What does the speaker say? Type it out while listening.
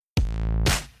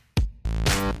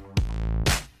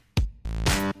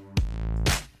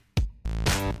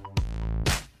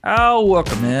Oh,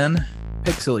 welcome in.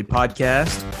 Pick Silly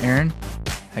Podcast. Aaron,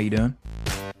 how you doing?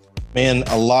 Man,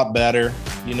 a lot better.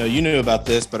 You knew about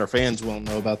this, but our fans won't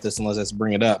know about this unless I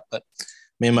bring it up. But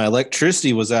man, my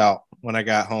electricity was out when I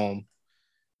got home.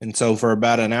 And so for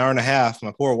about an hour and a half,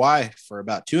 my poor wife for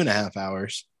about 2.5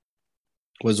 hours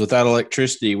was without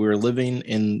electricity. We were living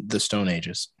in the Stone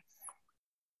Ages.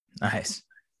 Nice.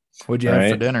 What'd you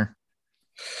have for dinner?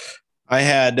 I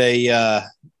had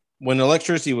when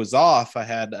electricity was off, I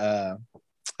had a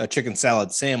chicken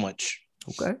salad sandwich.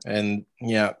 Okay. And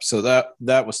yeah, so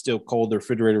that was still cold. The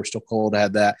refrigerator was still cold. I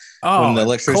had that. Oh, when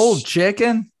the cold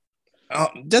chicken?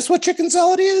 That's what chicken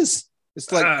salad is.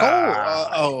 It's like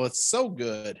cold. It's so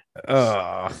good.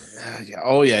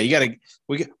 Oh yeah.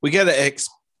 We gotta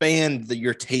expand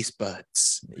your taste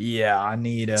buds. Yeah, I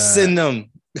need send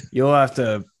them. You'll have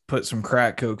to put some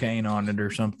crack cocaine on it or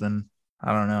something.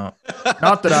 I don't know.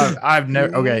 Not that I've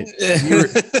never. Okay,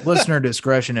 listener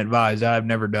discretion advised. I've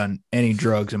never done any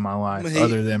drugs in my life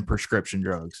other than prescription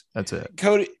drugs. That's it.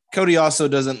 Cody also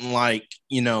doesn't like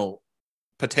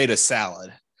potato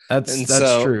salad. That's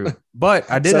true.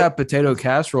 But I did have potato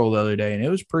casserole the other day, and it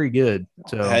was pretty good.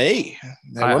 So hey,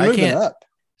 we're moving up.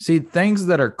 See, things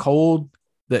that are cold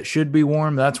that should be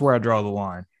warm. That's where I draw the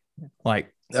line.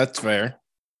 Like that's fair.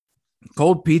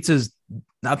 Cold pizzas.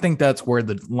 I think that's where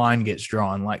the line gets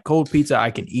drawn. Like cold pizza, I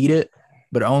can eat it,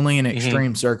 but only in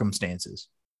extreme circumstances.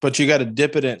 But you got to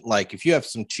dip it in. Like if you have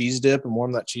some cheese dip and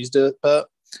warm that cheese dip up,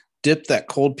 dip that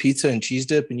cold pizza in cheese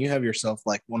dip, and you have yourself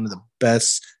like one of the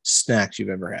best snacks you've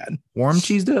ever had. Warm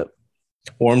cheese dip.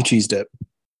 Warm cheese dip.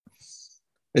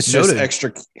 It's just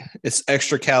extra. It's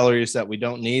extra calories that we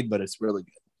don't need, but it's really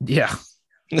good. Yeah.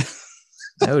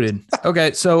 Noted.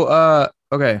 Okay, so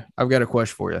I've got a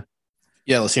question for you.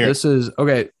 Yeah, let's hear it. This is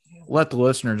okay. Let the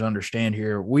listeners understand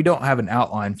here. We don't have an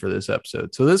outline for this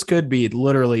episode, so this could be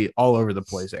literally all over the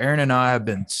place. Aaron and I have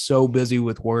been so busy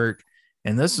with work,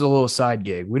 and this is a little side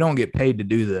gig. We don't get paid to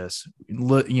do this.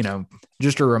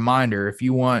 Just a reminder, if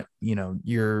you want,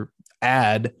 your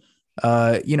ad,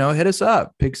 hit us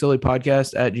up,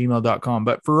 pigsillypodcast@gmail.com.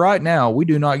 But for right now, we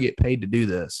do not get paid to do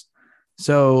this.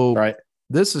 So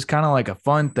this is kind of like a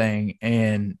fun thing,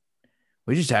 and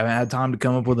we just haven't had time to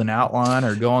come up with an outline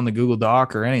or go on the Google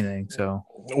Doc or anything. So,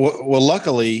 well,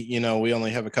 luckily, we only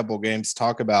have a couple of games to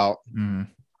talk about, and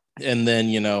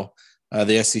then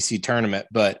the SEC tournament.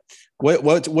 But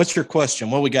what's your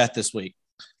question? What we got this week?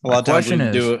 A lot of times we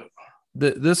do it.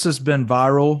 This has been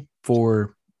viral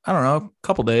for I don't know, a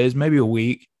couple days, maybe a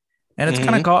week, and it's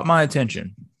kind of caught my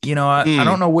attention. I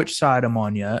don't know which side I'm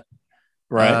on yet.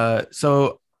 Right.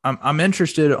 So I'm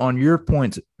interested on your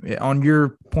point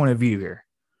of view here.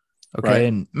 Okay. Right.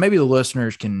 And maybe the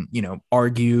listeners can,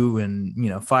 argue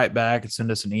and, fight back and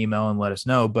send us an email and let us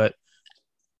know. But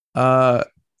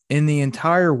in the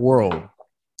entire world,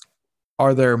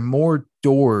 are there more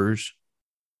doors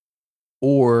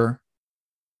or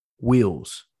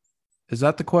wheels? Is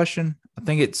that the question? I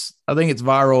think it's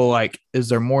viral. Like, is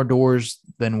there more doors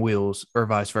than wheels or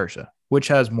vice versa? Which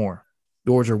has more,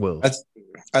 doors or wheels?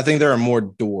 I think there are more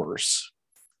doors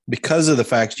because of the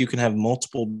fact you can have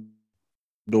multiple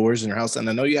doors in your house. And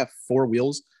I know you have 4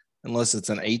 wheels unless it's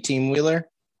an 18-wheeler,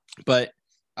 but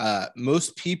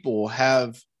most people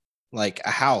have like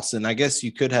a house, and I guess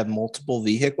you could have multiple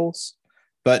vehicles,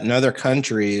 but in other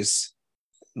countries,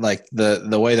 like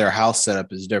the way their house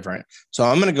setup is different. So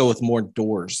I'm going to go with more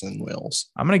doors than wheels.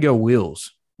 I'm going to go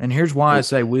wheels. And here's why I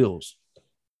say wheels.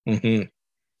 Mm-hmm.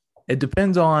 It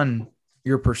depends on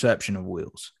your perception of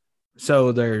wheels.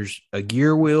 So there's a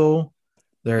gear wheel,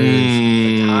 there's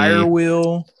a tire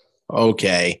wheel.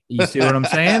 Okay. You see what I'm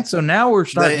saying? So now we're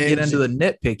starting to get into the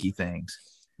nitpicky things.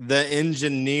 The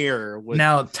engineer.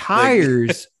 Now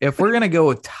tires, if we're going to go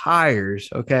with tires,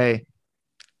 okay,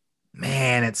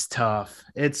 man, it's tough.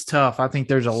 It's tough. I think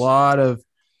there's a lot of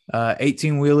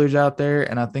 18-wheelers out there,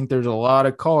 and I think there's a lot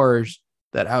of cars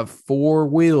that have 4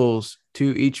 wheels to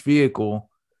each vehicle.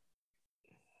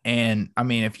 And I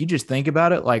mean, if you just think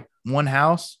about it, like one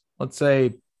house, let's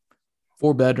say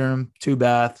 4-bedroom,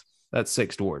 2-bath, that's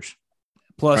 6 doors,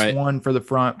 plus 1 for the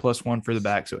front, plus 1 for the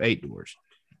back. So 8 doors.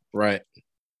 Right.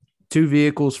 2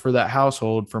 vehicles for that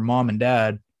household for mom and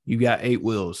dad, you got 8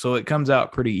 wheels. So it comes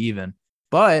out pretty even.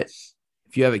 But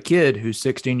if you have a kid who's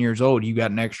 16 years old, you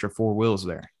got an extra 4 wheels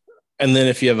there. And then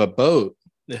if you have a boat,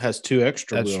 it has 2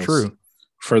 extra wheels. That's true.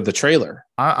 For the trailer.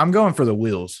 I'm going for the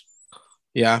wheels.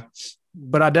 Yeah.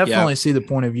 But I definitely see the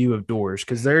point of view of doors,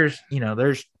 because there's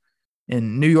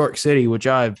in New York City, which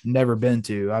I've never been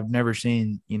to. I've never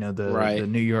seen, the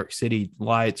New York City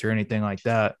lights or anything like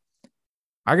that.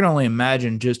 I can only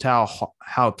imagine just how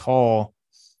tall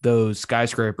those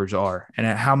skyscrapers are and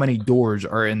how many doors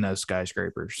are in those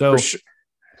skyscrapers. So For sure.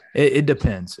 it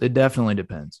depends. It definitely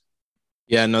depends.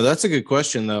 Yeah, no, that's a good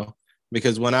question though,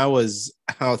 because when I was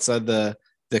outside the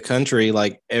country,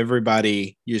 like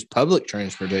everybody used public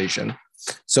transportation.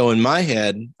 So in my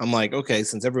head, I'm like, okay,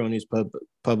 since everyone uses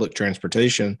public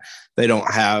transportation, they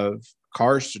don't have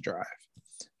cars to drive.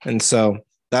 And so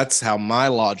that's how my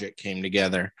logic came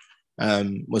together,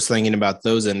 was thinking about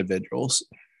those individuals.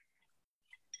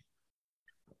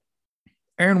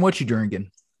 Aaron, what you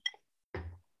drinking?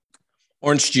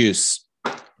 Orange juice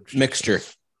mixture.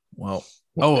 Well,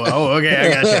 okay. I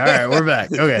got you. All right, we're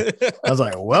back. Okay. I was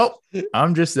like, well,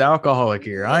 I'm just the alcoholic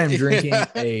here. I am drinking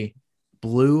a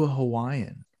blue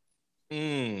Hawaiian.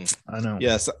 I know.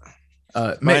 Yes.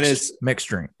 Mixed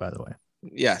drink, by the way.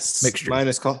 Yes. Mixture. Mine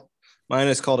is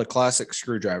called a classic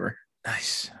screwdriver.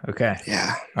 Nice. Okay.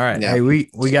 Yeah. All right. Yeah. Hey,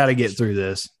 we got to get through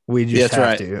this. We just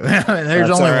have to. There's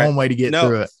That's only one way to get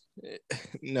through it.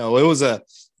 No, it was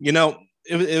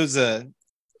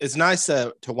it's nice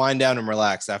to wind down and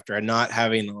relax after not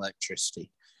having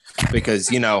electricity, because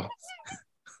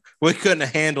we couldn't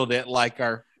have handled it like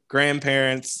our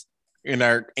grandparents and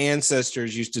our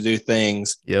ancestors used to do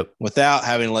things. Yep. Without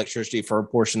having electricity for a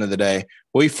portion of the day.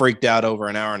 We freaked out over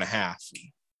an hour and a half.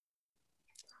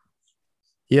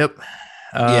 Yep.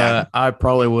 I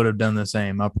probably would have done the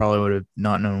same. I probably would have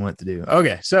not known what to do.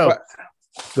 Okay, so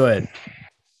go ahead.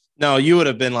 No, you would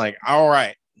have been like, all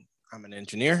right, I'm an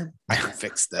engineer. I can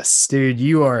fix this. Dude,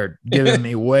 you are giving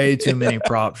me way too many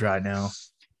props right now.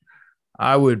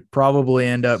 I would probably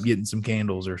end up getting some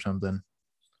candles or something.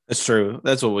 That's true.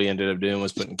 That's what we ended up doing,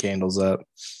 was putting candles up.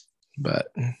 But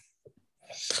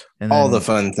all the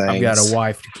fun things. I've got a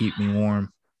wife to keep me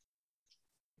warm.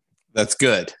 That's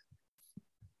good.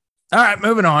 All right,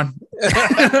 moving on.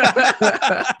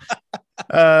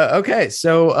 Okay,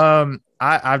 so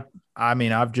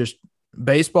I've just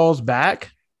baseball's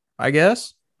back, I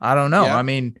guess. I don't know. Yeah. I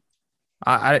mean,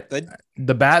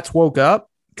 the bats woke up,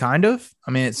 kind of.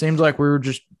 I mean, it seems like we were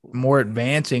just more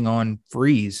advancing on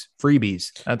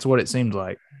freebies. That's what it seems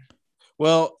like.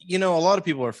 Well, a lot of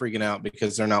people are freaking out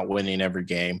because they're not winning every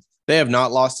game. They have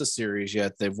not lost a series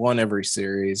yet. They've won every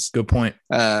series. Good point.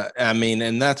 I mean,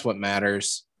 and that's what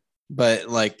matters. But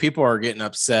like, people are getting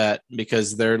upset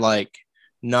because they're like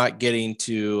not getting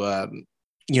to,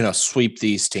 sweep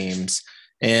these teams.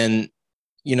 And,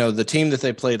 the team that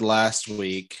they played last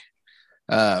week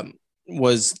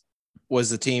was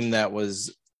the team that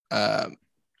was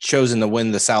chosen to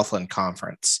win the Southland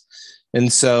Conference.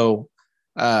 And so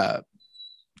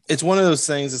it's one of those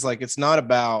things. It's like, it's not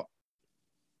about,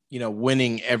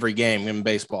 winning every game in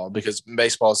baseball, because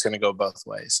baseball is going to go both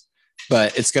ways,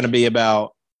 but it's going to be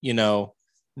about,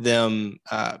 them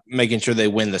making sure they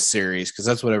win the series, because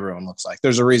that's what everyone looks like.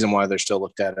 There's a reason why they're still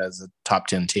looked at as a top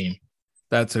 10 team.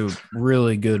 That's a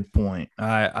really good point.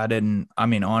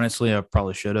 Honestly, I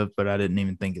probably should have, but I didn't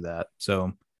even think of that. So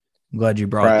I'm glad you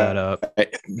brought that up.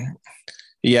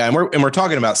 Yeah. And we're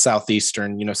talking about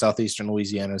Southeastern, Southeastern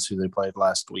Louisiana is who they played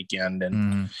last weekend.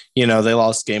 And, they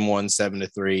lost game 1,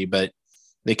 7-3, but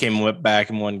they came back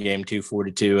and won game 2,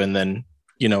 4-2. And then,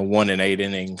 won in 8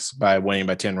 innings by winning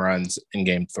by 10 runs in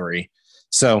game 3.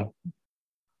 So,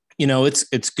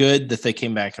 it's good that they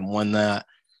came back and won that.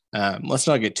 Let's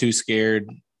not get too scared.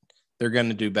 They're going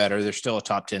to do better. They're still a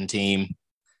top 10 team.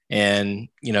 And,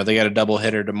 they got a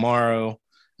doubleheader tomorrow.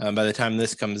 By the time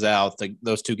this comes out,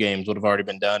 those 2 games would have already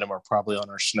been done, and we're probably on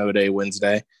our snow day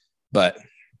Wednesday. But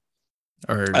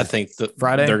I think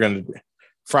Friday, they're going to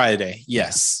Friday.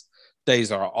 Yes.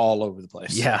 Days are all over the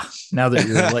place. Yeah. Now that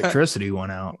your electricity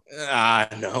went out. I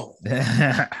know.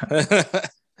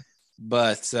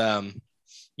 But,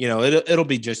 it'll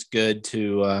be just good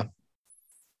to,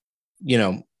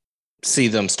 see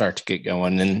them start to get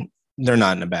going, and they're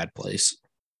not in a bad place.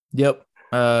 Yep.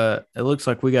 It looks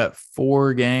like we got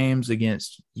 4 games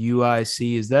against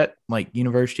UIC. Is that like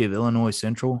University of Illinois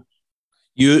Central?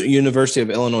 University of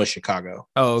Illinois Chicago.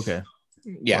 Oh, okay.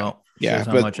 Yeah. Well, shows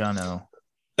how much I know.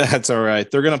 That's all right.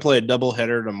 They're going to play a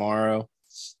doubleheader tomorrow.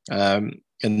 And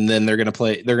then they're going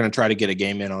to try to get a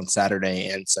game in on Saturday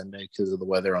and Sunday because of the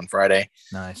weather on Friday.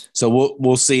 Nice. So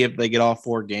we'll see if they get all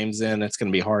 4 games in. It's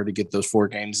going to be hard to get those 4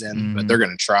 games in, but they're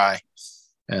going to try.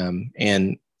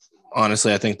 And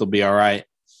honestly, I think they'll be all right.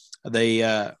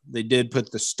 They did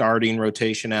put the starting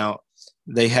rotation out.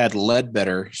 They had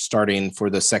Ledbetter starting for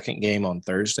the second game on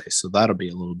Thursday, so that'll be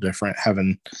a little different,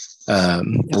 having a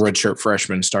redshirt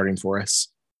freshman starting for us.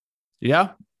 Yeah,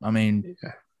 I mean,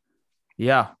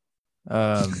 yeah.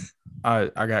 I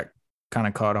got kind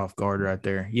of caught off guard right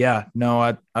there. Yeah, no,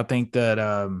 I think that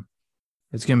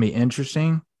it's going to be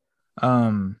interesting.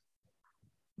 Um,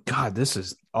 God, this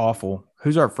is awful.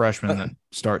 Who's our freshman that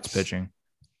starts pitching?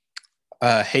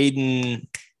 Hayden.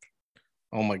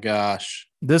 Oh my gosh.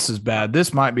 This is bad.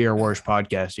 This might be our worst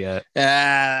podcast yet.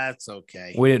 That's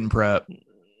okay. We didn't prep.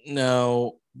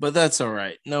 No, but that's all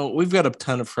right. No, we've got a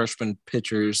ton of freshman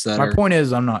pitchers that My are. point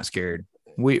is, I'm not scared.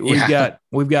 We've got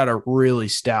a really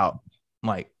stout,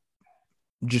 like,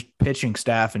 just pitching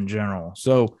staff in general.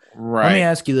 So let me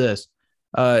ask you this: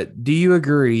 do you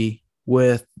agree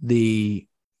with the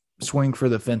swing for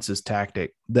the fences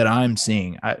tactic that I'm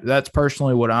seeing? That's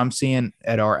personally what I'm seeing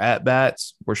at our at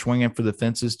bats. We're swinging for the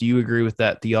fences. Do you agree with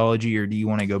that theology, or do you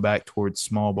want to go back towards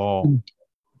small ball?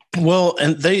 Well,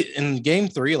 and they in game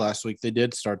 3 last week they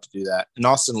did start to do that. And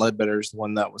Austin Ledbetter is the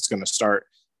one that was going to start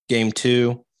game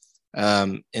 2,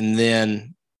 and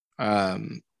then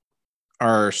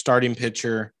our starting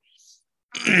pitcher,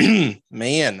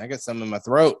 man, I got something in my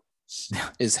throat,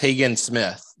 is Hagen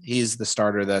Smith. He's the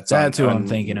starter. That's who I'm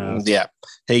thinking of. Yeah,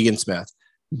 Hagen Smith.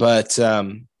 But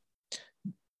they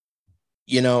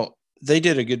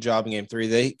did a good job in game 3.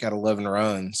 They got 11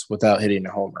 runs without hitting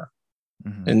a homer.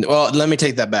 Mm-hmm. And let me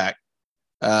take that back.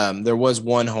 There was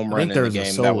one home run in the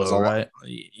game. That was right.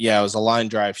 Yeah, it was a line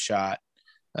drive shot.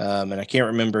 And I can't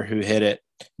remember who hit it.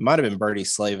 It might have been Bertie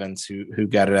Slavens who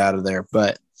got it out of there.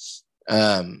 But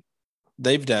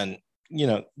they've done,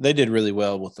 they did really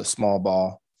well with the small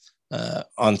ball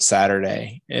on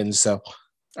Saturday. And so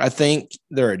I think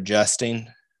they're adjusting.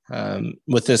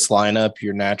 With this lineup,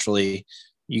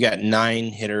 you got 9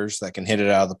 hitters that can hit it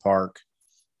out of the park.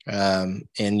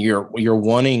 And you're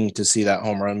wanting to see that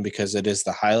home run because it is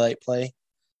the highlight play.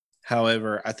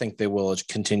 However, I think they will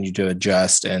continue to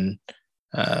adjust and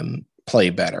play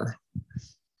better.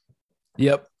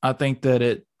 Yep. I think that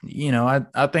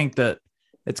I think that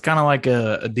it's kind of like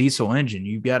a diesel engine.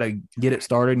 You've got to get it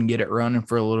started and get it running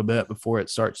for a little bit before it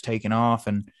starts taking off.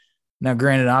 And now,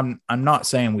 granted, I'm not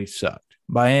saying we've sucked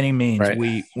by any means. Right.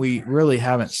 We really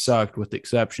haven't sucked, with the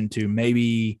exception to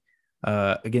maybe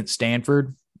against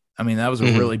Stanford. I mean, that was a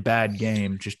really bad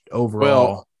game just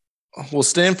overall. Well,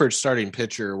 Stanford's starting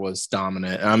pitcher was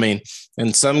dominant. I mean,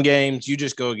 in some games, you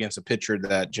just go against a pitcher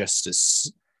that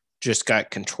just got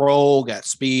control, got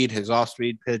speed. His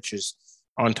off-speed pitch is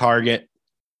on target.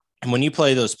 And when you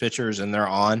play those pitchers and they're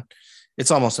on,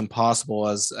 it's almost impossible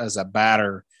as a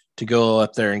batter to go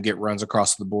up there and get runs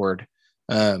across the board.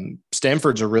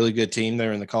 Stanford's a really good team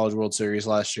there in the College World Series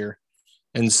last year.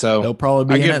 And so they'll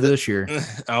probably be in it this year.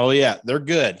 Oh, yeah, they're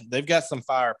good. They've got some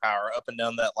firepower up and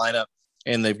down that lineup,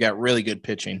 and they've got really good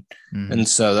pitching. Mm-hmm. And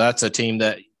so that's a team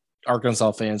that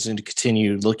Arkansas fans need to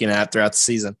continue looking at throughout the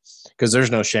season because there's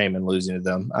no shame in losing to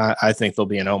them. I think they'll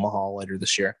be in Omaha later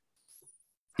this year.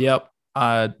 Yep.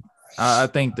 I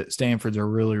think that Stanford's a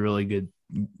really, really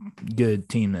good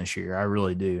team this year. I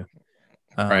really do.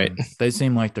 Right. They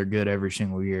seem like they're good every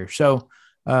single year. So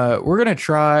we're going to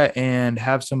try and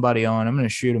have somebody on. I'm going to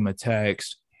shoot him a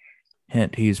text.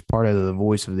 Hint, he's part of the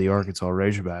voice of the Arkansas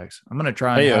Razorbacks. I'm going to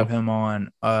try and have him on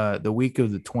the week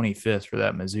of the 25th for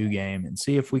that Mizzou game and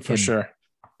see if we can see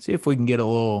if we can get a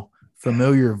little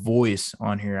familiar voice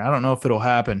on here. I don't know if it'll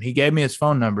happen. He gave me his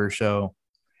phone number, so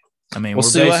I mean, we'll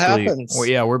see what happens.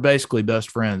 We're basically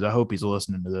best friends. I hope he's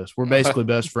listening to this. We're basically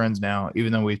best friends now,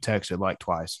 even though we've texted like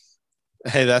twice.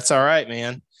 Hey, that's all right,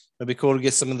 man. It'd be cool to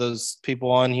get some of those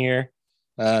people on here.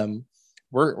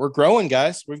 We're growing,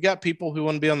 guys. We've got people who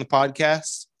want to be on the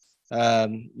podcast.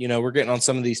 We're getting on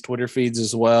some of these Twitter feeds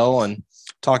as well and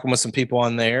talking with some people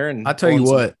on there. And I'll tell you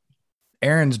what,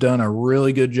 Aaron's done a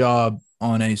really good job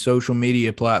on a social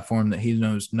media platform that he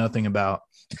knows nothing about.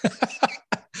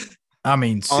 I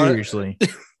mean, seriously.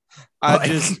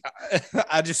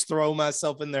 I just throw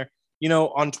myself in there.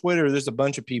 On Twitter, there's a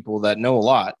bunch of people that know a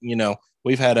lot.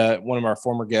 We've had one of our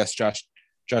former guests,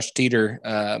 Josh Teeter,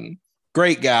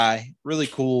 great guy, really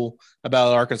cool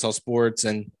about Arkansas sports.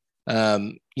 And,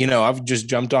 I've just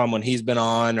jumped on when he's been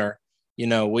on, or,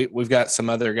 we've got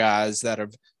some other guys that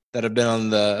have been on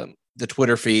the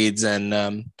Twitter feeds,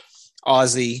 and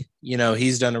Ozzy,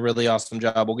 he's done a really awesome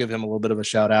job. We'll give him a little bit of a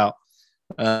shout out.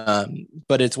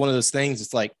 But it's one of those things.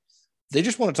 It's like, they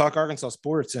just want to talk Arkansas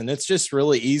sports, and it's just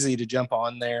really easy to jump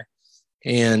on there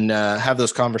and have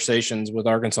those conversations with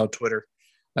Arkansas Twitter.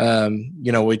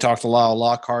 We talked a lot of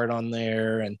Lockhart on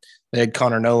there, and they had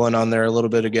Connor Nolan on there a little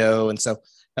bit ago. And so,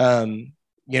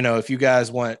 if you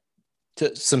guys want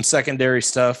some secondary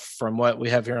stuff from what we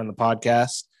have here on the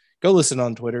podcast, go listen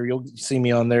on Twitter. You'll see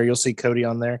me on there. You'll see Cody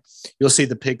on there. You'll see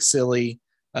the Pig Silly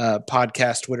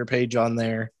podcast Twitter page on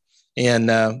there.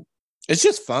 And it's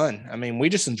just fun. I mean, we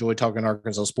just enjoy talking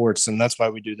Arkansas sports, and that's why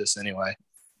we do this anyway.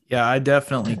 Yeah, I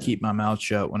definitely keep my mouth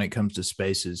shut when it comes to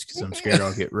spaces because I'm scared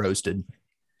I'll get roasted.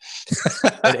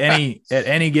 At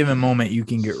any given moment, you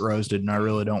can get roasted, and I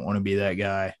really don't want to be that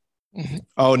guy.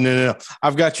 Oh no!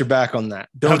 I've got your back on that.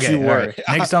 Don't you Okay, all right.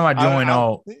 worry. Next time I join,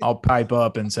 I, I'll pipe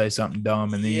up and say something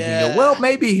dumb, and then you can go, well, yeah.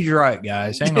 maybe he's right,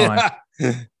 guys. Hang on.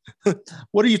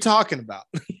 What are you talking about?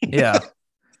 Yeah,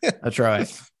 that's right.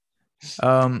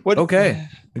 What? Okay,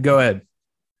 go ahead.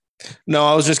 No,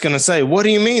 I was just gonna say. What do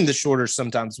you mean the shorter's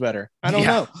sometimes better? I don't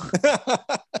Yeah. know.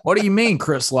 What do you mean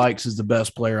Chris Likes is the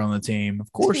best player on the team?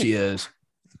 Of course he is.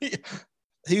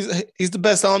 He's the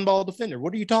best on-ball defender.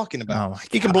 What are you talking about? Oh my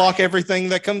He can God. block everything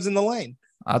that comes in the lane.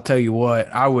 I'll tell you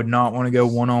what, I would not want to go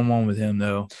one-on-one with him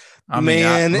though. I mean,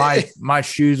 Man, my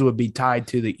shoes would be tied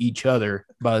to each other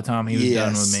by the time he was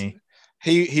done with yes. me.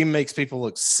 He makes people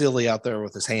look silly out there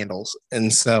with his handles.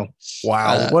 And so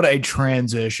Wow, what a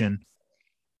transition.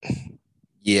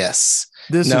 Yes.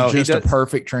 This is just a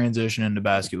perfect transition into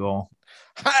basketball.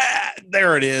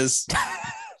 There it is.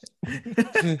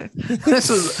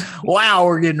 This is wow,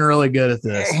 we're getting really good at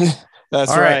this. That's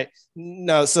right.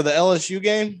 No, so the LSU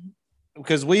game,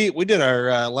 because we did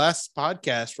our last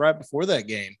podcast right before that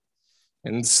game.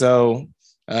 And so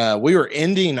we were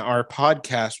ending our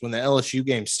podcast when the LSU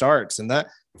game starts, and that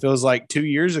feels like 2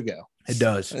 years ago. It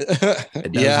does.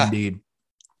 It does indeed.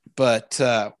 But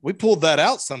we pulled that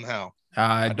out somehow.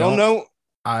 I don't know.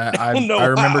 I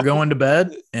remember going to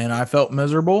bed and I felt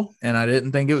miserable and I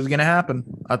didn't think it was going to happen.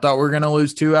 I thought we were going to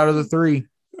lose 2 out of the 3.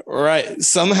 Right.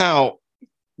 Somehow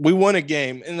we won a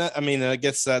game. And that, I mean, I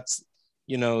guess that's,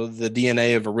 the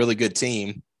DNA of a really good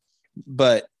team,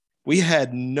 but we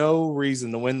had no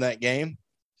reason to win that game.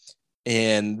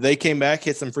 And they came back,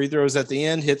 hit some free throws at the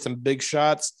end, hit some big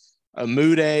shots.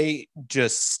 Amude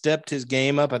just stepped his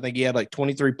game up. I think he had like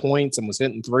 23 points and was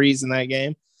hitting threes in that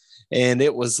game. And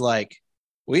it was like,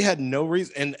 we had no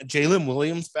reason. And Jalen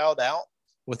Williams fouled out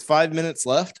with 5 minutes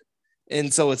left.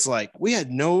 And so it's like, we had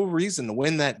no reason to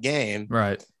win that game.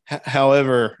 Right.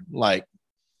 However,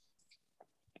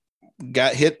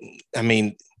 got hit. I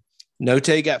mean,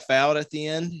 Note got fouled at the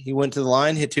end. He went to the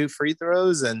line, hit 2 free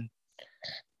throws, and,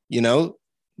 the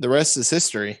rest is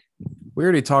history. We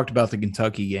already talked about the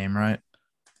Kentucky game, right?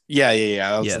 Yeah.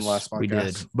 That was in the last podcast. We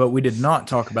did. But we did not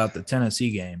talk about the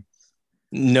Tennessee game.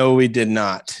 No, we did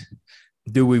not.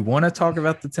 Do we want to talk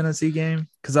about the Tennessee game?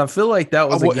 Because I feel like that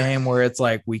was a game where it's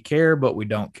like we care, but we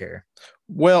don't care.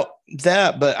 Well,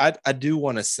 but I do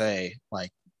want to say,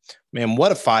 man,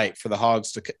 what a fight for the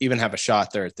Hogs to even have a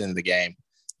shot there at the end of the game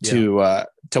to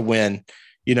win.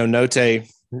 Note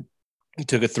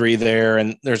took a 3 there,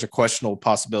 and there's a questionable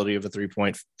possibility of a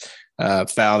 3-point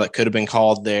foul that could have been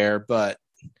called there. But,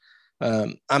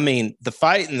 I mean, the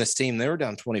fight in this team, they were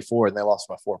down 24 and they lost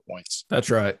by 4 points. That's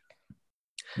right.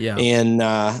 Yeah. And,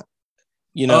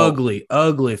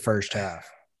 ugly first half.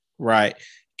 Right.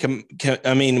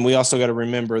 I mean, we also got to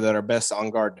remember that our best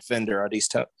on-guard defender,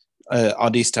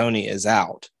 Audis Toney, is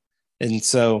out. And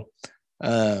so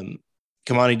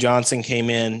Kamani Johnson came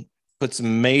in, put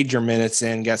some major minutes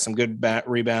in, got some good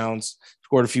rebounds,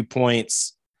 scored a few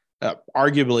points.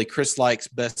 Arguably Chris Likes'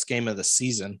 best game of the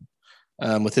season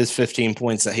with his 15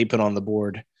 points that he put on the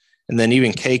board. And then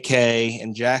even KK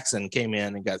and Jackson came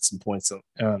in and got some points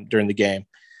during the game.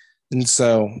 And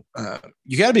so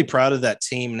you got to be proud of that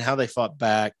team and how they fought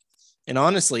back. And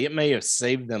honestly, it may have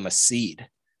saved them a seed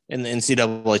in the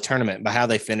NCAA tournament by how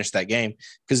they finished that game.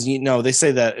 Because, they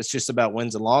say that it's just about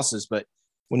wins and losses. But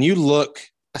when you look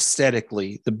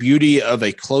aesthetically, the beauty of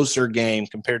a closer game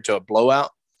compared to a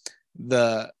blowout,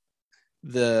 the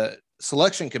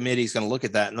selection committee is going to look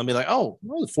at that and they'll be like, oh,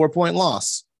 well, a 4-point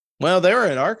loss. Well, they were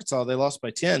at Arkansas. They lost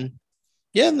by 10.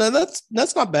 Yeah, no,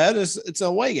 that's not bad. It's a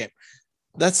away game.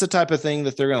 That's the type of thing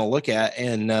that they're going to look at.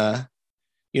 And,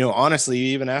 honestly,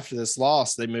 even after this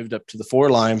loss, they moved up to the 4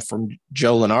 line from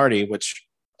Joe Lenardi, which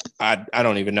I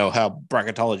don't even know how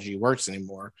bracketology works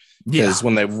anymore. Because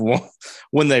when they've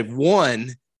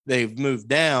won, they've moved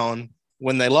down.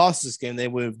 When they lost this game, they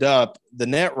moved up. The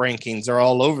net rankings are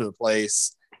all over the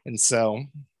place. And so,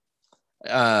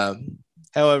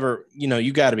 however,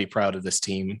 you got to be proud of this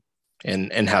team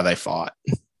and how they fought.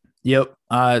 Yep,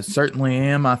 I certainly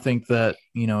am. I think that,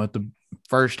 at the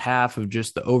first half of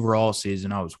just the overall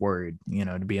season, I was worried,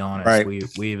 to be honest. Right.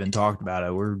 We even talked about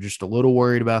it. We're just a little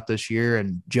worried about this year,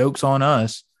 and joke's on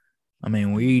us. I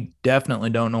mean, we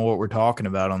definitely don't know what we're talking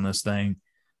about on this thing.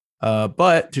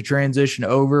 But to transition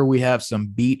over, we have some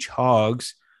beach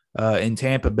hogs in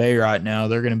Tampa Bay right now.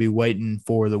 They're going to be waiting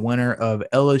for the winner of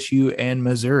LSU and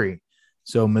Missouri.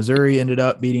 So Missouri ended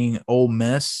up beating Ole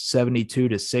Miss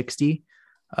 72-60.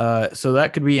 So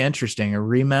that could be interesting. A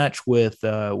rematch with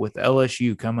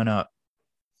LSU coming up.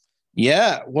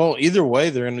 Yeah, well, either way,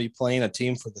 they're going to be playing a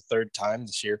team for the third time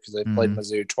this year because they played Mm-hmm.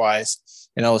 Mizzou twice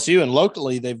and LSU, and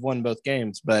locally they've won both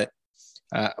games. But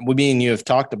me and you have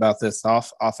talked about this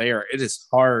off air. It is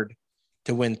hard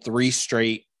to win three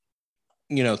straight,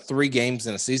 3 games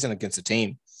in a season against a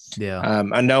team. Yeah.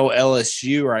 I know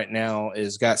LSU right now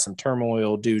has got some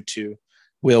turmoil due to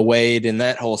Will Wade and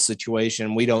that whole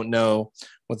situation. We don't know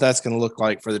what that's going to look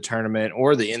like for the tournament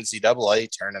or the NCAA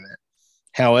tournament.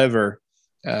 However,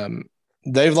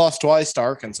 they've lost twice to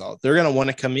Arkansas. They're going to want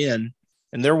to come in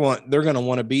and they're going to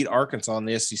want to beat Arkansas in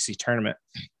the SEC tournament.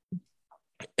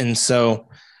 And so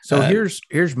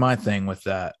here's my thing with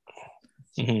that.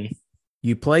 Mm-hmm.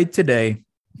 You played today.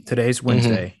 Today's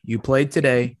Wednesday. Mm-hmm. You played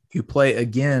today. You play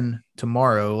again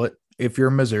tomorrow. If you're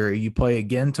Missouri, you play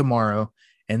again tomorrow,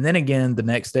 and then again the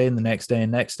next day, and the next day,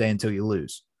 and next day until you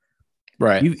lose.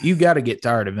 Right. You got to get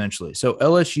tired eventually. So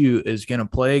LSU is going to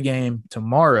play a game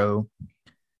tomorrow,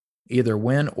 either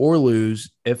win or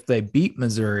lose. If they beat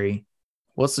Missouri,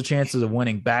 what's the chances of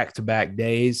winning back-to-back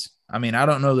days? I mean, I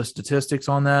don't know the statistics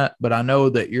on that, but I know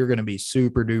that you're going to be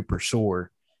super duper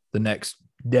sore the next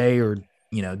day or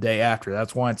day after.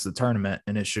 That's why it's the tournament,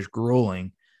 and it's just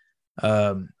grueling.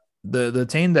 The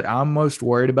team that I'm most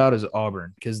worried about is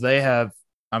Auburn because they have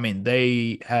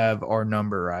our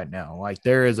number right now. Like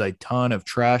there is a ton of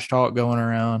trash talk going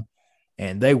around,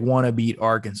 and they want to beat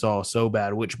Arkansas so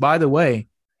bad. Which, by the way,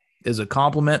 is a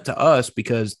compliment to us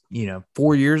because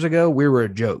 4 years ago we were a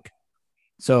joke.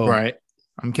 So right.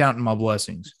 I'm counting my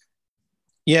blessings.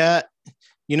 Yeah.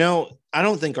 I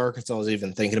don't think Arkansas is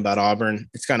even thinking about Auburn.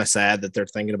 It's kind of sad that they're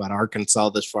thinking about Arkansas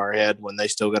this far ahead when they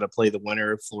still got to play the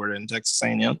winner of Florida and Texas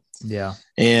A&M. Yeah.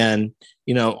 And,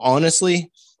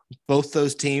 honestly, both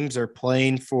those teams are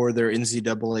playing for their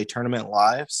NCAA tournament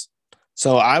lives.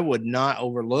 So I would not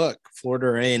overlook Florida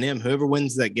or A&M, whoever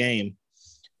wins that game,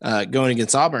 going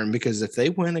against Auburn, because if they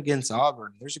win against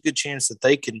Auburn, there's a good chance that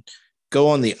they can go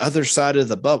on the other side of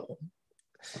the bubble.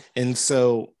 And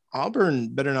so Auburn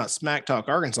better not smack talk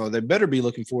Arkansas. They better be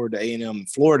looking forward to A&M and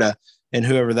Florida and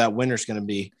whoever that winner's going to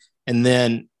be. And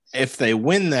then if they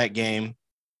win that game,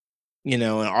 and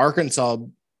Arkansas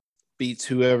beats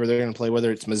whoever they're going to play,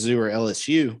 whether it's Mizzou or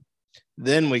LSU,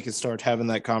 then we can start having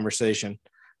that conversation.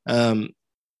 I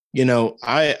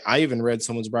even read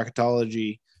someone's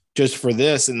bracketology just for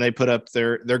this, and they put up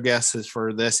their guesses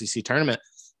for the SEC tournament,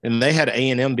 and they had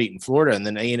A&M beating Florida and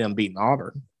then A&M beating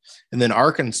Auburn. And then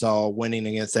Arkansas winning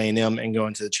against A&M and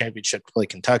going to the championship to play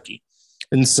Kentucky.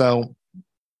 And so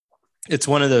it's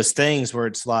one of those things where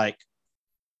it's like,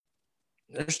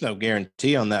 there's no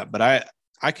guarantee on that, but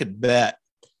I could bet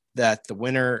that the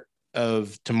winner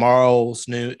of tomorrow's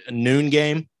noon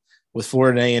game with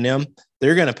Florida A&M,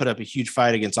 they're going to put up a huge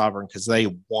fight against Auburn because they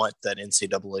want that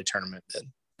NCAA tournament bid.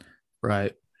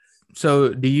 Right.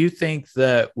 So do you think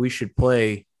that we should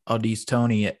play Aldis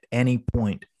Toney at any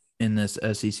point in this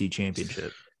SEC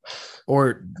championship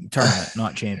or tournament,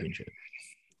 not championship?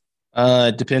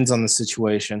 It depends on the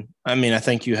situation. I mean, I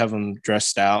think you have them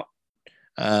dressed out.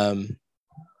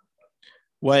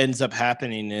 What ends up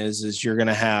happening is you're going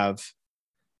to have,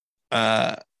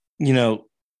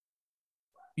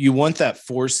 you want that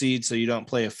 4 seed so you don't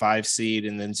play a 5 seed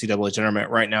in the NCAA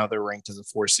tournament. Right now they're ranked as a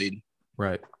 4 seed.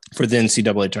 Right. For the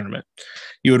NCAA tournament.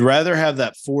 You would rather have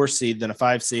that 4 seed than a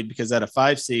 5 seed because at a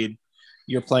 5 seed,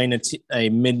 you're playing a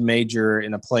mid-major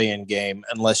in a play-in game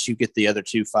unless you get the other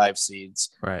 2 5 seeds,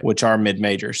 right, which are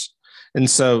mid-majors. And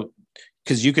so,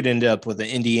 because you could end up with an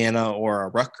Indiana or a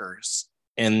Rutgers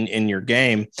in your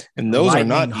game, and those are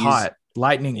not hot,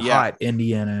 hot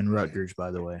Indiana and Rutgers,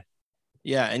 by the way.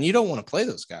 Yeah, and you don't want to play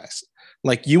those guys.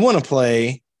 Like, you want to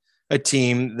play a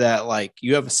team that, like,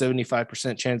 you have a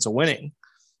 75% chance of winning,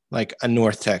 like a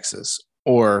North Texas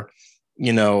or,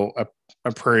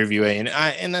 a Prairie View A.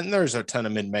 And then there's a ton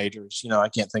of mid-majors. I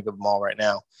can't think of them all right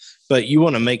now. But you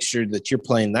want to make sure that you're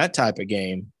playing that type of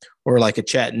game or like a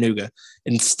Chattanooga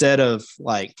instead of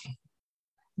like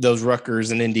those Rutgers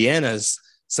and Indianas.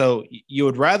 So you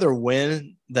would rather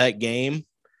win that game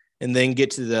and then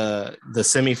get to the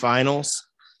semifinals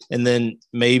and then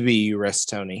maybe you rest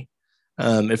Toney.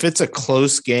 If it's a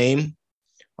close game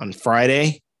on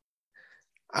Friday,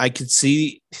 I could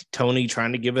see Toney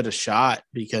trying to give it a shot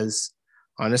because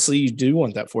honestly, you do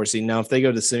want that 4 seed. Now, if they go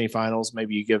to the semifinals,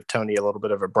 maybe you give Toney a little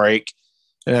bit of a break.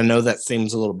 And I know that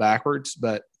seems a little backwards,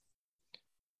 but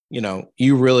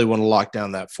you really want to lock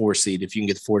down that 4 seed if you can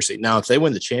get the 4 seed. Now, if they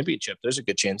win the championship, there's a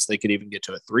good chance they could even get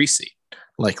to a 3 seed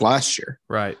like last year.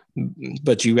 Right.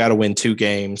 But you got to win 2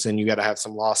 games and you got to have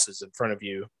some losses in front of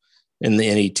you in the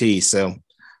NET. So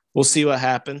we'll see what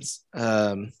happens.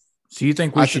 So you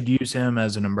think we should use him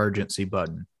as an emergency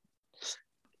button?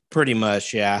 Pretty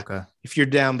much, yeah. Okay. If you're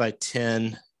down by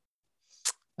 10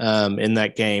 in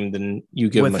that game, then you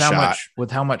give him a shot.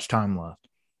 With how much time left?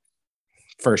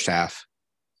 First half.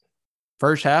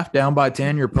 First half, down by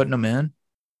 10, you're putting them in?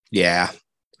 Yeah.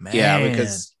 Man. Yeah,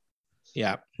 because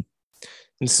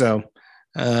and so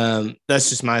that's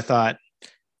just my thought.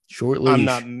 Short leash.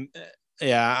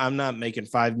 I'm not making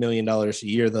 $5 million a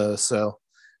year though. So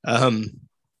I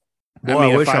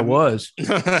wish I was.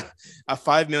 A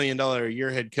 $5 million a year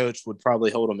head coach would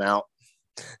probably hold him out.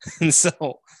 And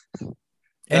so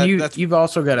you've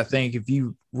also got to think, if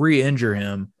you re-injure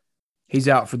him, he's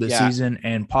out for the season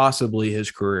and possibly his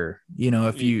career.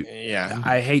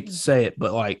 I hate to say it,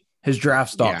 but like his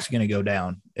draft stock's going to go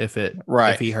down if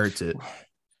he hurts it.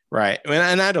 Right.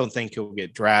 And I don't think he'll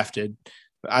get drafted.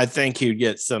 I think he'd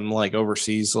get some like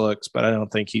overseas looks, but I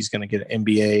don't think he's going to get an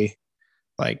NBA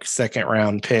like second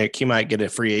round pick. He might get a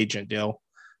free agent deal,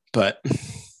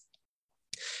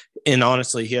 and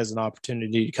honestly, he has an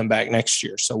opportunity to come back next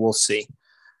year. So we'll see.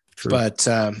 True. But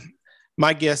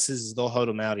my guess is they'll hold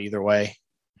him out either way.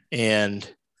 And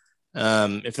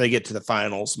if they get to the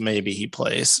finals, maybe he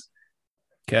plays.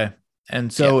 Okay.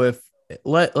 And so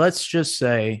let's just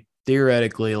say,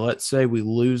 theoretically, let's say we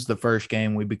lose the first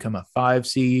game, we become a 5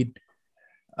 seed.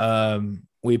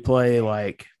 We play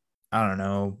like, I don't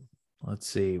know. Let's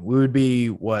see. We would be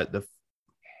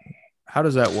how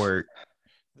does that work?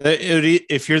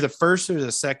 If you're the first or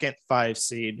the second 5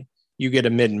 seed, you get a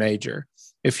mid-major.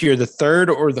 If you're the third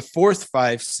or the fourth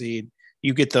 5 seed,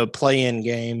 you get the play-in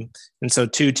game. And so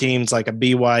 2 teams like a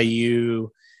BYU,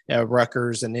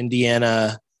 Rutgers, and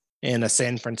Indiana, and a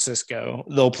San Francisco,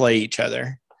 they'll play each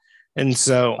other. And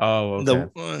so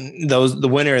the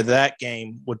winner of that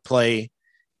game would play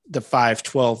the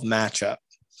 5-12 matchup.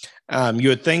 You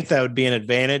would think that would be an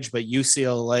advantage, but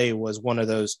UCLA was one of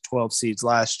those 12 seeds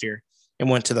last year and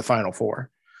went to the Final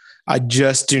Four. I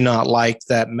just do not like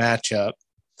that matchup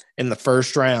in the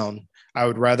first round. I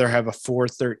would rather have a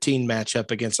 4-13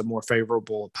 matchup against a more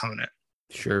favorable opponent.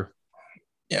 Sure.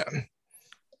 Yeah.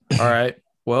 All right.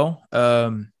 Well,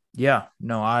 I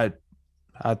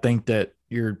think that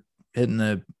you're hitting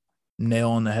the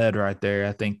nail on the head right there.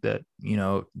 I think that,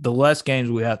 the less games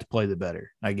we have to play, the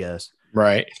better, I guess.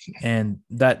 Right. And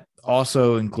that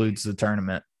also includes the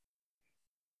tournament.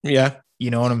 Yeah.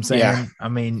 You know what I'm saying? Yeah. I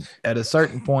mean, at a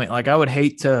certain point, like I would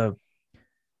hate to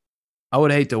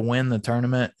win the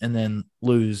tournament and then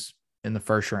lose in the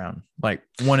first round, like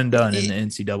one and done in the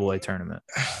NCAA tournament.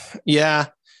 Yeah.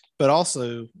 But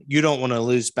also you don't want to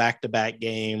lose back-to-back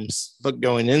games, but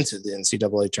going into the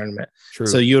NCAA tournament. True.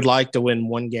 So you'd like to win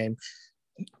one game.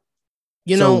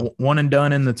 One and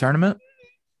done in the tournament?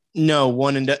 No,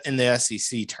 one in the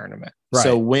SEC tournament. Right.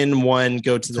 So win one,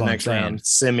 go to the next round,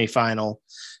 semifinal.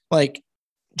 Like,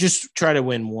 just try to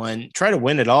win one. Try to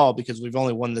win it all, because we've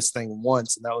only won this thing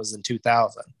once, and that was in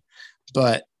 2000.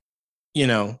 But,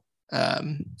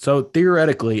 so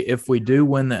theoretically, if we do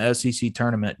win the SEC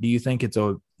tournament, do you think it's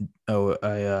a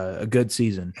good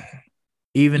season,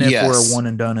 even if we're one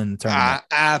and done in the tournament?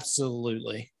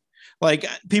 Absolutely. Like,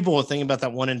 people will think about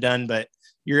that one and done, but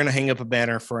you're going to hang up a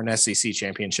banner for an SEC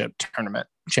championship.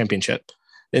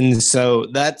 And so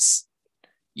that's,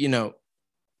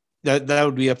 that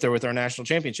would be up there with our national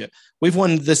championship. We've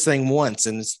won this thing once,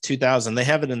 and it's 2000. They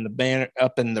have it in the banner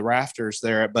up in the rafters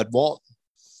there at Bud Walton.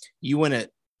 You win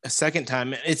it a second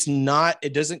time.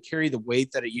 It doesn't carry the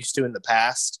weight that it used to in the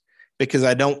past, because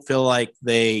I don't feel like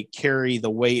they carry the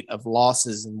weight of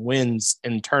losses and wins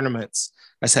in tournaments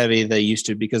as heavy as they used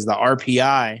to, because the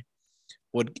RPI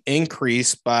would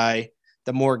increase by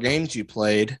the more games you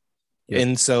played. Yep.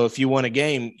 And so if you won a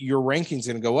game, your ranking's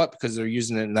going to go up because they're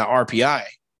using it in the RPI.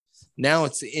 Now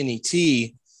it's the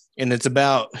NET, and it's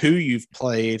about who you've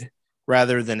played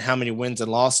rather than how many wins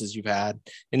and losses you've had.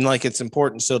 And like, it's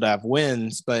important still to have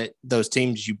wins, but those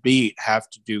teams you beat have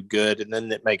to do good, and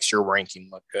then it makes your ranking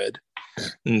look good.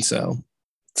 And so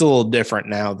it's a little different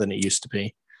now than it used to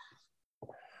be.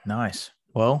 Nice.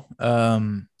 Well, I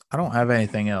don't have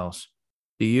anything else.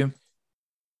 Do you?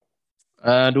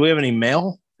 Do we have any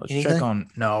mail? Let's check on.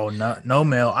 No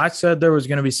mail. I said there was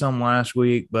going to be some last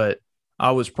week, but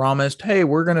I was promised, hey,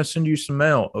 we're going to send you some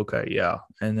mail. Okay, yeah.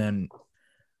 And then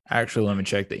actually, let me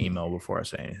check the email before I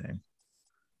say anything.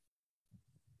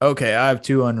 Okay, I have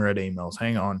 2 unread emails.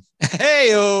 Hang on. Hey,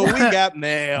 we got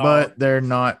mail. But they're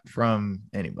not from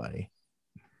anybody.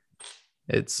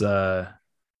 It's the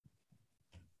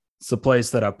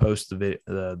place that I post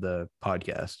the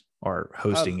podcast, our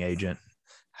hosting agent.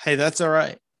 Hey, that's all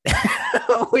right.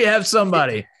 We have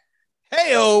somebody.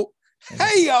 Hey,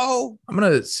 Hey, yo. I'm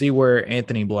going to see where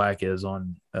Anthony Black is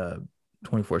on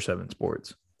 24/7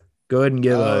 Sports. Go ahead and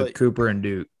give Cooper and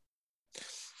Duke.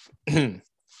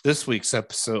 This week's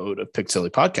episode of Pick Silly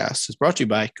Podcast is brought to you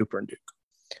by Cooper and Duke.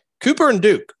 Cooper and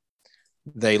Duke,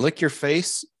 they lick your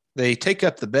face, they take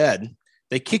up the bed,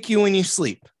 they kick you when you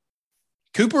sleep.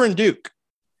 Cooper and Duke,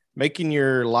 making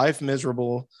your life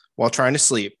miserable while trying to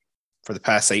sleep for the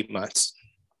past 8 months.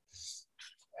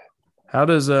 How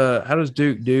does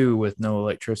Duke do with no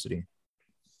electricity?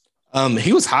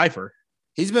 He was hyper.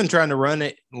 He's been trying to run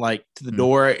it like to the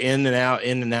door, in and out,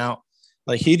 in and out.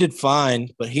 Like he did fine,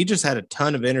 but he just had a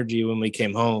ton of energy when we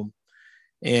came home.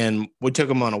 And we took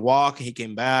him on a walk. He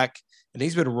came back, and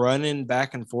he's been running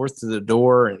back and forth to the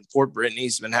door. And Fort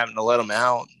Brittany's been having to let him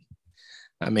out.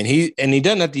 I mean, he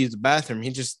doesn't have to use the bathroom. He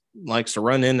just likes to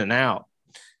run in and out.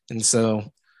 And so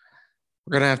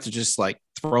we're gonna have to just like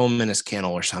throw him in his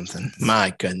kennel or something.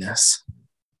 My goodness.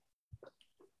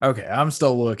 Okay, I'm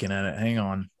still looking at it. Hang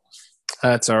on.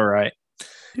 That's all right.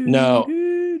 No.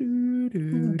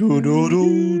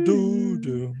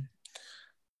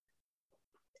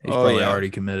 He's probably already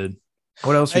committed.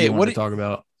 What else do you want to talk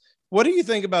about? What do you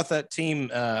think about that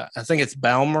team? I think it's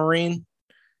Balmarine,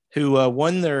 who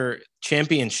won their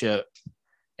championship,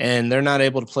 and they're not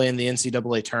able to play in the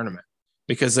NCAA tournament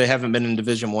because they haven't been in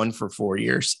Division I for 4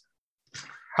 years.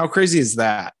 How crazy is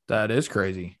that? That is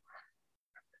crazy.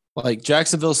 Like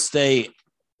Jacksonville State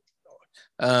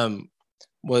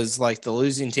was like the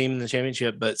losing team in the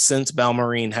championship, but since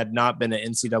Balmarine had not been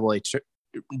an NCAA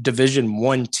Division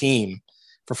I team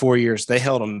for 4 years, they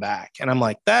held them back. And I'm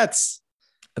like, that's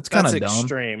kind of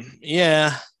extreme. Dumb.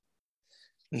 Yeah.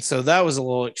 And so that was a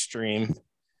little extreme.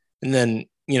 And then,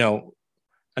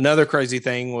 another crazy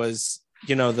thing was,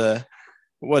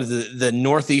 the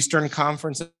Northeastern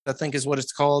Conference, I think is what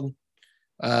it's called,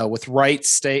 with Wright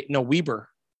State. No, Weber.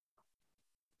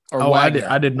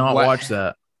 I did not watch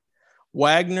that.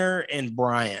 Wagner and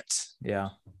Bryant.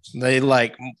 Yeah. They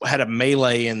like had a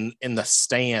melee in the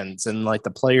stands, and like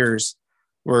the players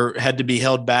had to be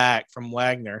held back from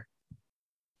Wagner.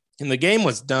 And the game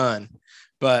was done.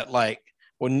 But like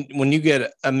when you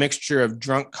get a mixture of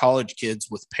drunk college kids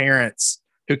with parents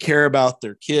who care about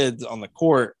their kids on the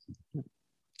court,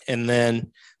 and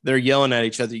then they're yelling at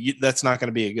each other, that's not going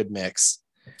to be a good mix.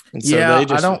 And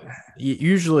so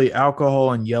usually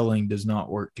alcohol and yelling does not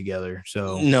work together.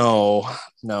 So no,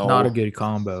 not a good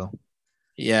combo.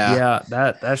 Yeah.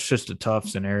 That's just a tough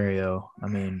scenario. I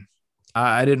mean,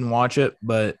 I didn't watch it,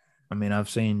 but I mean, I've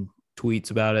seen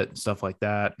tweets about it and stuff like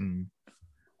that. And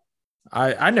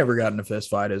I never got in a fist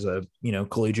fight as a,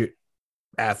 collegiate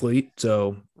athlete.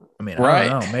 So, I mean, I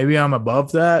don't know. Maybe I'm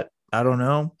above that. I don't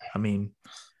know. I mean,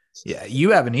 yeah, you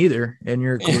haven't either in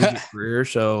your collegiate career.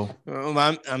 So,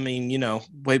 I mean,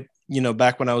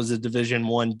 back when I was a Division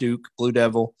I Duke Blue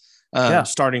Devil,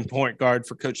 starting point guard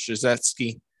for Coach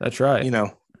Jazetsky. That's right.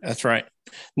 That's right.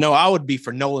 No, I would be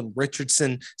for Nolan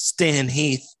Richardson, Stan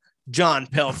Heath, John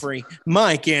Pelfrey,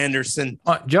 Mike Anderson.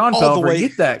 John Pelfrey,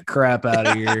 get that crap out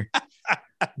of here.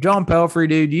 John Pelfrey,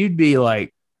 dude, you'd be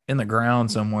like in the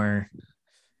ground somewhere.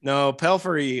 No,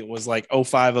 Pelfrey was like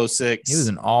 05, 06. He was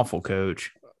an awful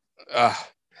coach.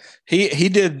 He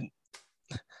didn't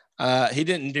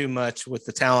do much with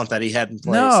the talent that he had in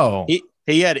place. No,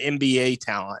 he had NBA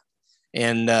talent,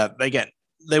 and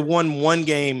they won one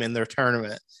game in their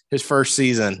tournament his first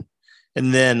season,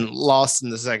 and then lost in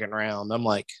the second round. I'm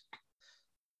like,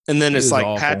 and then it's like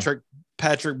awful.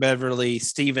 Patrick Beverly,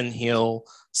 Stephen Hill,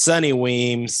 Sonny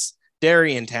Weems,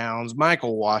 Darian Towns,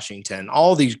 Michael Washington,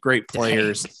 all these great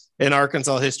players in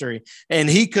Arkansas history. And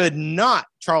he could not,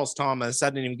 Charles Thomas,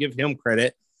 I didn't even give him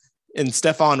credit, and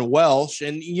Stephon Welsh.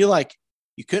 And you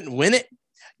couldn't win it.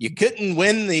 You couldn't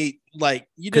win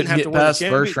you didn't have to win past the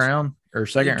first round or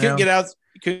second round. You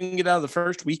couldn't get out of the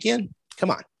first weekend.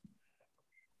 Come on.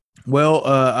 Well,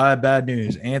 I have bad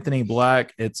news. Anthony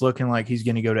Black, it's looking like he's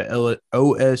going to go to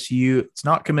OSU. It's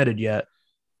not committed yet,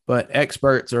 but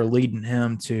experts are leading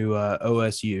him to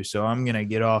OSU. So I'm going to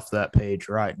get off that page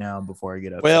right now before I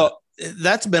get up. Well,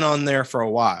 that's been on there for a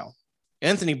while.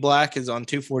 Anthony Black is on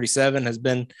 247, has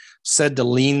been said to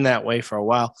lean that way for a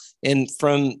while. And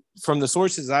from the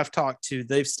sources I've talked to,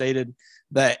 they've stated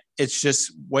that it's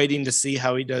just waiting to see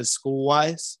how he does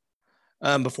school-wise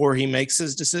before he makes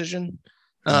his decision.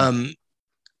 I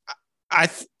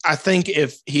think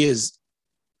if he is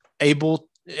able,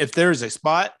 if there is a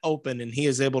spot open and he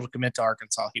is able to commit to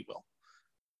Arkansas, he will.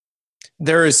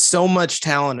 There is so much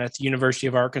talent at the University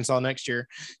of Arkansas next year.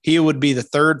 He would be the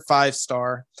third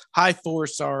 5-star, high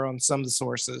 4-star on some of the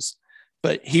sources,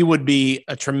 but he would be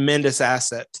a tremendous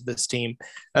asset to this team.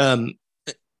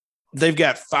 they've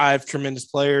got 5 tremendous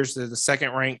players. They're the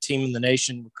second-ranked team in the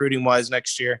nation recruiting-wise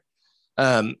next year.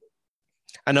 I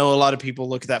know a lot of people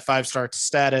look at that 5-star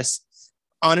status.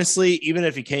 Honestly, even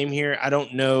if he came here, I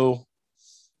don't know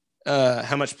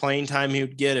how much playing time he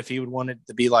would get if he would want it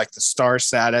to be like the star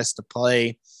status to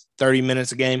play 30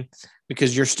 minutes a game,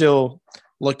 because you're still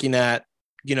looking at,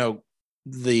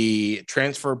 the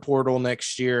transfer portal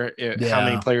next year. How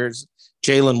many players?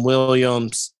 Jalen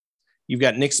Williams. You've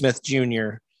got Nick Smith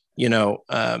Jr.,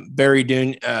 Barry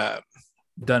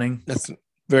Dunning. That's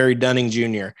Barry Dunning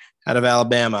Jr. out of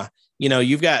Alabama.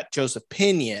 You've got Joseph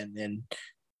Pinion and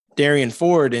Darian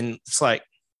Ford, and it's like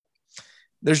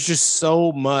there's just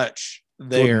so much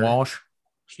there. Jordan Walsh.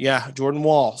 Yeah, Jordan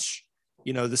Walsh.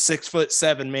 The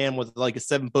 6'7" man with like a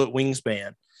 7-foot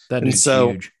wingspan. That is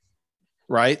huge.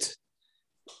 Right.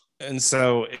 And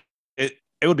so it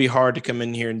would be hard to come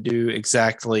in here and do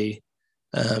exactly,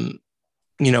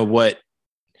 what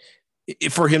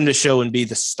for him to show and be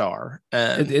the star.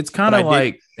 It's kind of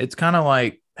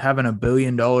like having $1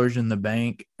 billion in the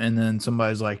bank, and then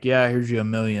somebody's like, "Yeah, here's you $1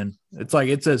 million." It's like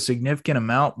it's a significant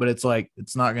amount, but it's like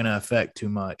it's not going to affect too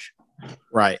much.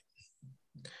 Right.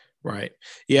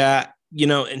 Yeah,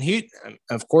 and he,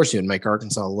 of course, he would make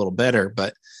Arkansas a little better,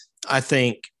 but I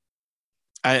think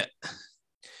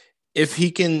if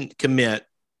he can commit,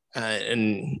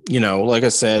 and like I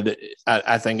said,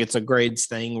 I think it's a grades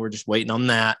thing. We're just waiting on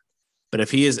that. But if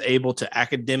he is able to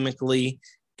academically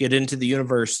get into the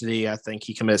university, I think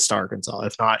he commits to Arkansas.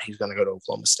 If not, he's going to go to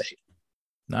Oklahoma State.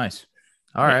 Nice.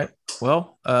 All right.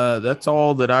 Well, that's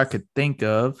all that I could think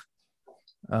of.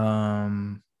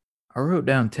 I wrote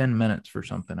down 10 minutes for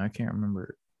something. I can't remember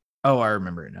it. Oh, I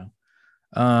remember it now.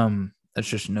 That's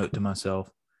just a note to myself.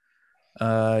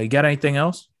 You got anything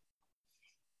else?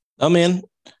 Oh, man.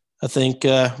 I think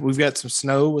we've got some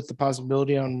snow with the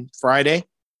possibility on Friday.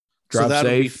 Drive so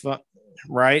that'll safe. Be fun.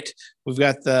 Right. We've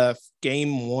got the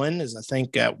game 1 is, I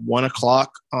think, at 1:00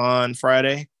 on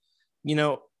Friday.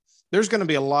 There's going to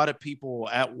be a lot of people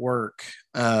at work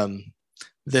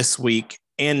this week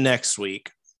and next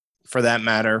week, for that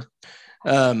matter,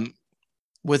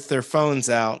 with their phones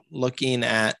out looking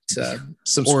at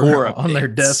some score updates on their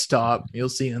desktop. You'll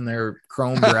see in their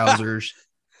Chrome browsers.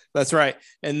 That's right.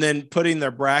 And then putting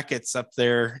their brackets up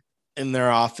there in their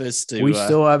office. We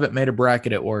still haven't made a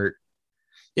bracket at work.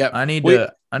 Yeah, I need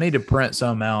to print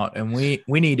some out, and we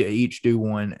need to each do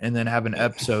one and then have an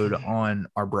episode on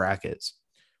our brackets.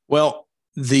 Well,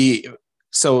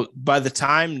 so by the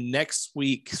time next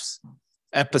week's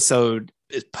episode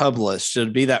is published,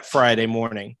 it'll be that Friday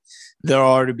morning. They'll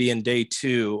already be in day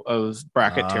 2 of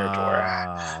bracket territory.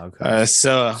 Okay.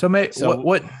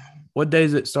 What day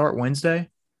does it start? Wednesday?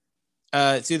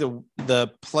 It's either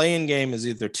the playing game is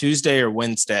either Tuesday or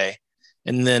Wednesday.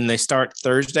 And then they start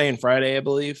Thursday and Friday, I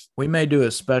believe. We may do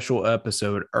a special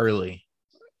episode early.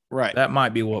 Right. That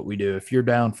might be what we do if you're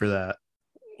down for that.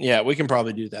 Yeah, we can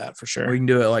probably do that for sure. We can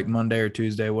do it like Monday or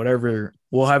Tuesday, whatever.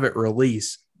 We'll have it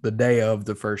release the day of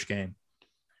the first game.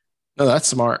 No, that's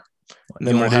smart. And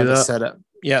then we'll have it set up.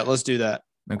 Yeah, let's do that.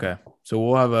 Okay. So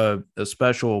we'll have a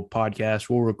special podcast.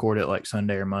 We'll record it like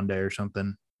Sunday or Monday or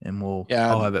something, and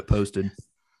I'll have it posted.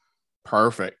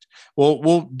 Perfect. Well,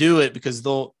 we'll do it because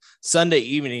Sunday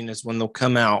evening is when they'll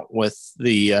come out with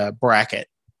the bracket.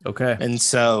 Okay. And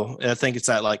so I think it's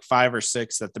at like 5 or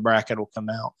 6 that the bracket will come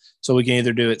out. So we can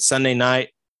either do it Sunday night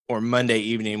or Monday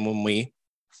evening when we,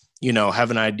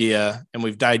 have an idea and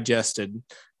we've digested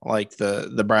like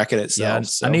the bracket itself. Yeah,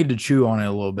 so. I need to chew on it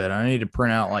a little bit. I need to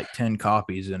print out like 10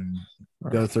 copies and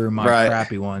go through my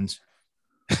crappy ones.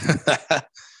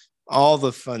 All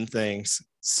the fun things.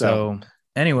 So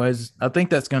anyways, I think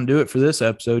that's going to do it for this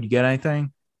episode. You got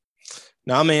anything?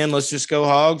 Nah, man, let's just go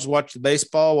Hogs, watch the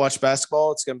baseball, watch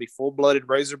basketball. It's going to be full-blooded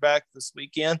Razorback this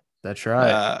weekend. That's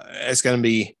right. It's going to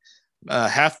be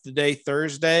half the day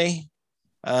Thursday,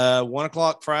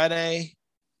 1:00 Friday,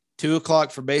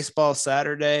 2:00 for baseball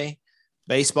Saturday.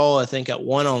 Baseball, I think, at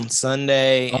 1 on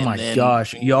Sunday. Oh, my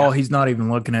gosh. Y'all, he's not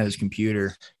even looking at his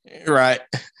computer. Right.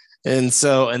 And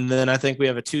then I think we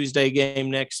have a Tuesday game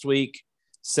next week,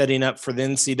 setting up for the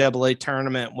NCAA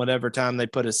tournament, whatever time they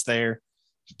put us there.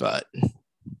 But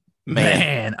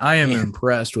man, I am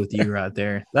impressed with you right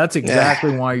there. That's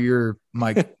exactly why you're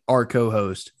our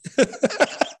co-host.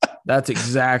 That's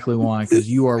exactly why, because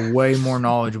you are way more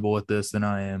knowledgeable with this than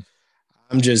I am.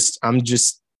 I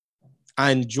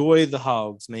enjoy the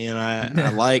Hogs, man. I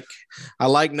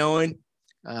like knowing.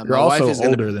 You're also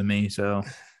older than me, so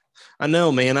I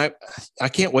know, man. I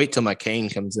can't wait till my cane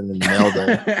comes in the mail.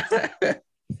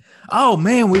 Oh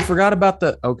man, we forgot about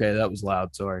okay, that was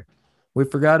loud. Sorry. We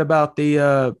forgot about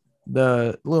the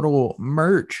little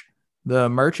merch the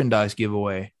merchandise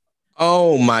giveaway.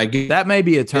 Oh my god, that may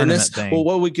be a tournament thing. Well,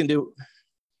 what we can do,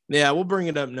 yeah, we'll bring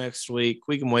it up next week.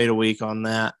 We can wait a week on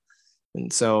that,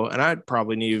 and I'd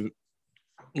probably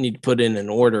need to put in an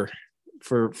order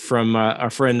from our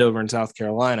friend over in South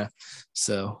Carolina.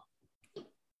 So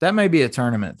that may be a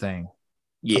tournament thing.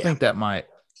 Yeah, I think that might.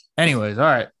 Anyways, all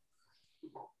right.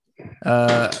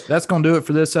 That's gonna do it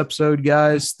for this episode,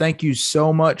 guys. Thank you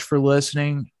so much for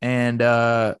listening, and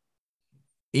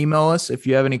email us if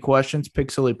you have any questions.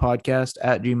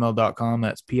 pigsillypodcast@gmail.com.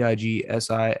 That's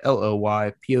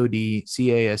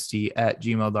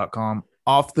pigsillypodcast@gmail.com.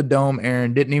 Off the dome.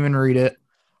 Aaron didn't even read it.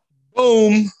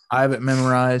 Boom. I have it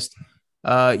memorized.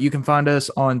 You can find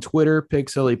us on Twitter, Pig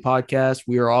Silly Podcast.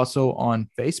 We are also on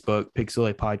Facebook, Pig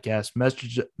Silly Podcast.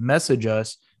 Message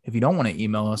us if you don't want to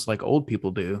email us like old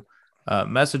people do.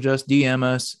 Message us, DM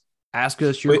us, ask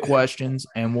us your questions,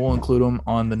 and we'll include them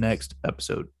on the next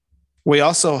episode. We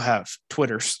also have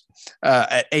Twitters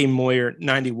at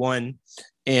amoyer91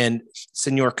 and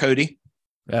Senor Cody.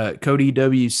 Cody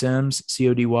W. Sims,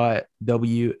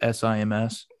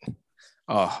 CODYWSIMS.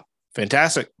 Oh,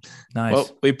 fantastic. Nice. Well,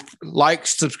 we like,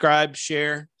 subscribe,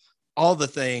 share, all the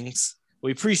things.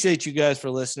 We appreciate you guys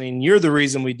for listening. You're the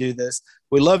reason we do this.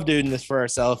 We love doing this for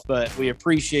ourselves, but we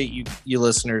appreciate you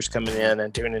listeners coming in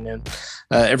and tuning in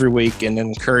every week and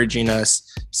encouraging us.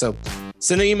 So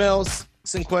send emails,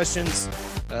 send questions.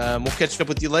 We'll catch up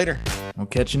with you later. We'll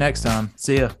catch you next time.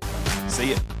 See ya.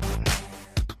 See ya.